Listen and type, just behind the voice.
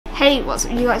Hey, what's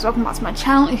up you guys, welcome back to my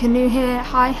channel. If you're new here,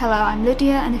 hi, hello, I'm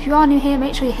Lydia, and if you are new here,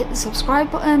 make sure you hit the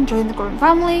subscribe button, join the growing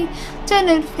family, turn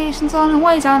notifications on, and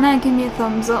while you're down there, give me a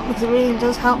thumbs up because it really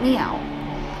does help me out.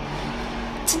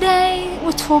 Today,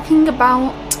 we're talking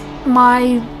about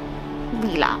my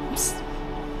relapse.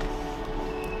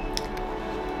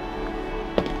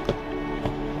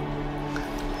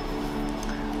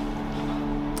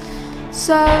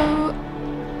 So,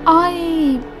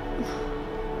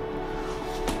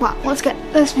 well, let's get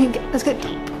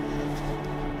deep.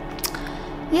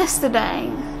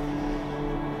 Yesterday,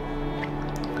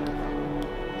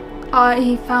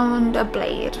 I found a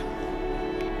blade,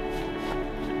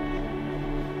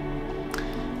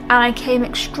 and I came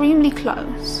extremely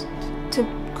close to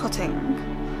cutting,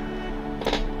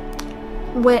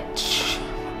 which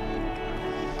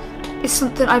is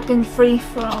something I've been free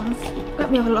from.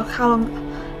 Let me have a look. How long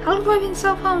have I been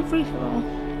self-harm free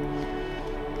for?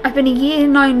 I've been a year,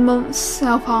 9 months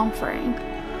self-harm free,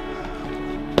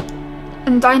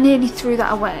 and I nearly threw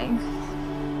that away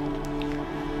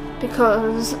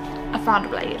because I found a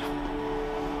blade.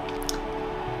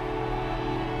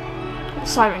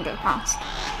 Siren go past.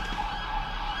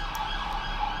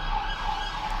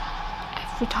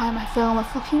 Every time I film a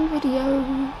fucking video.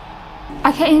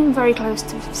 I came very close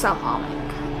to self-harming,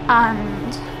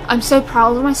 and I'm so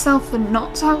proud of myself for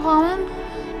not self-harming,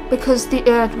 because the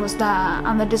urge was there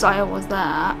and the desire was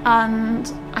there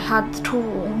and I had the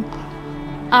tool,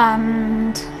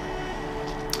 and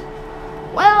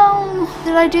well, what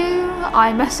did I do?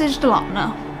 I messaged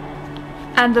Alana,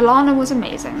 and Alana was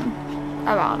amazing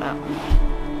about it.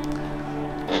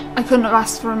 I couldn't have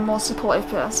asked for a more supportive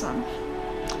person.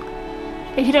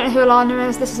 If you don't know who Alana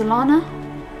is, this is Alana.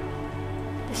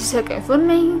 This is her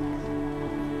GoFundMe.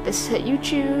 This is her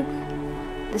YouTube.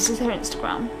 This is her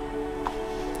Instagram.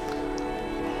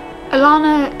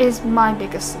 Alana is my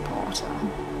biggest supporter,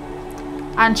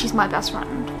 and she's my best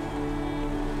friend.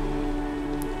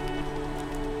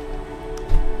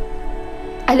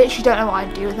 I literally don't know what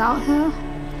I'd do without her.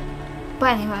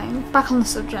 But anyway, back on the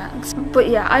subject. But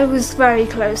yeah, I was very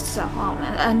close to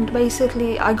self-harming, and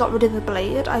basically I got rid of the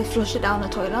blade, I flushed it down the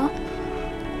toilet,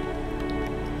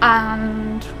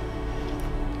 and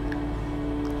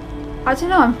I don't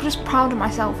know, I'm just proud of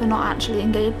myself for not actually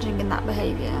engaging in that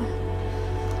behaviour,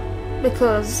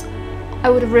 because I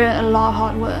would have ruined a lot of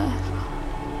hard work.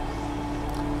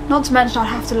 Not to mention I'd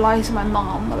have to lie to my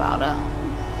mum about it,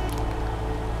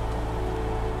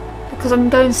 because I'm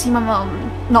going to see my mum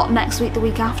not next week, the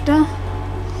week after.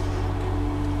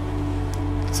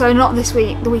 So not this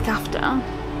week, the week after.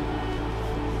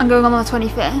 I'm going on the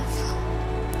 25th,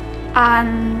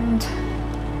 and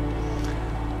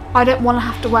I don't want to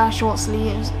have to wear short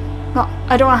sleeves.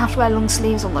 I don't want to have to wear long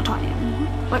sleeves all the time.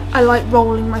 Like, I like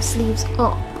rolling my sleeves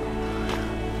up.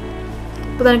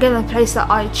 But then again, the place that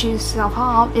I choose to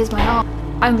self-harm is my heart.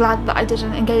 I'm glad that I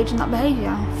didn't engage in that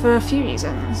behaviour for a few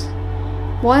reasons.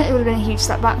 One, it would have been a huge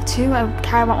step back. Two, I would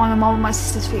care about my mum and my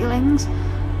sister's feelings.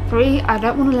 Three, I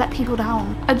don't want to let people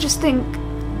down. I just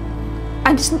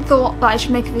thought that I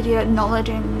should make a video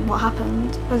acknowledging what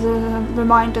happened as a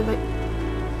reminder that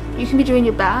you can be doing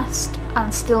your best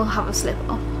and still have a slip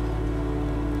up.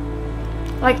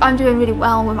 Like, I'm doing really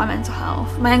well with my mental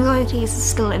health. My anxiety is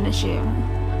still an issue,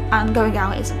 and going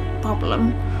out is a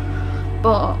problem.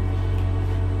 But,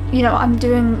 you know, I'm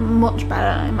doing much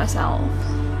better in myself.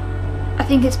 I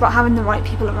think it's about having the right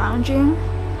people around you.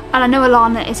 And I know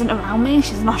Alana isn't around me,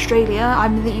 she's in Australia,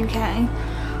 I'm in the UK.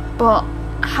 But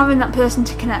having that person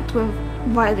to connect with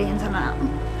via the internet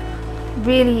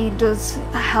really does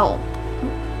help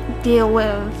deal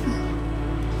with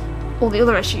all the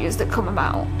other issues that come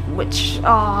about, which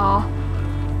are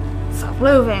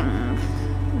self-loathing,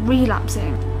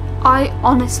 relapsing. I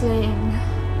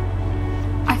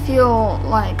feel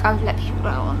like I've let people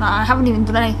down. Now, I haven't even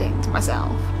done anything to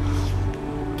myself,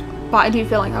 but I do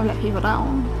feel like I've let people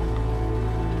down,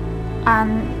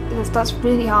 and that's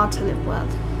really hard to live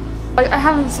with. Like, I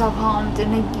haven't self-harmed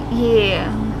in a year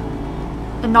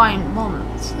and 9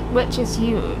 months, which is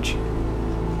huge.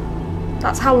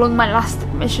 That's how long my last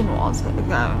admission was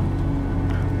ago,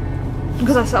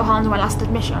 because I self-harmed my last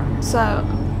admission, so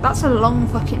that's a long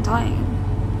fucking time.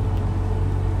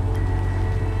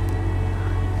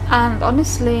 And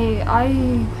honestly, I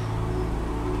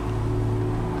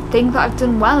think that I've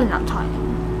done well in that time,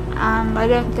 and I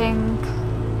don't think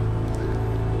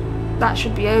that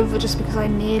should be over just because I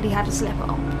nearly had a slip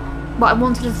up. But I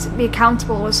wanted to be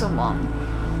accountable with someone,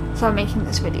 so I'm making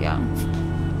this video.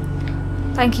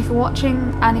 Thank you for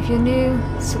watching, and if you're new,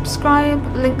 subscribe.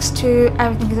 Links to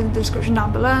everything is in the description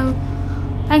down below.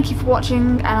 Thank you for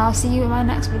watching, and I'll see you in my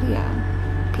next video.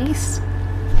 Peace.